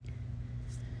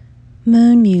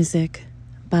Moon Music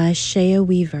by Shaya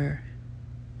Weaver.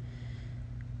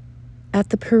 At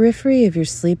the periphery of your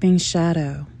sleeping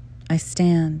shadow, I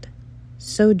stand,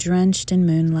 so drenched in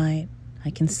moonlight I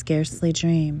can scarcely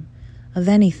dream of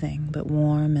anything but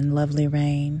warm and lovely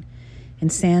rain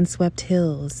and sand-swept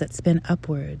hills that spin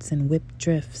upwards in whipped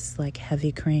drifts like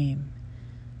heavy cream.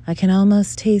 I can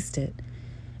almost taste it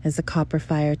as the copper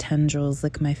fire tendrils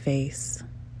lick my face,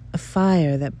 a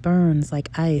fire that burns like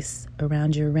ice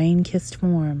around your rain-kissed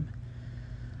form.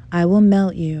 I will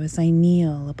melt you as I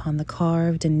kneel upon the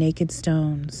carved and naked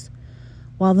stones,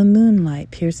 while the moonlight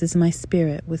pierces my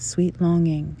spirit with sweet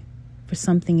longing for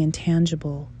something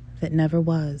intangible that never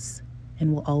was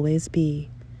and will always be.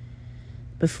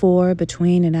 Before,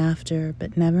 between, and after,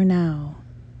 but never now.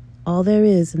 All there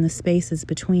is in the spaces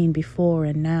between before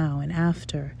and now and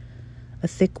after, a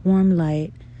thick warm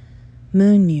light,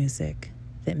 moon music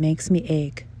that makes me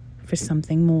ache for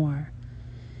something more,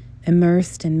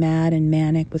 immersed and mad and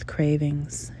manic with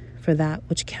cravings for that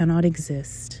which cannot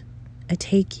exist. I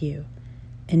take you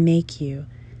and make you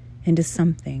into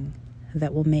something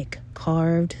that will make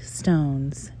carved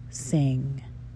stones sing.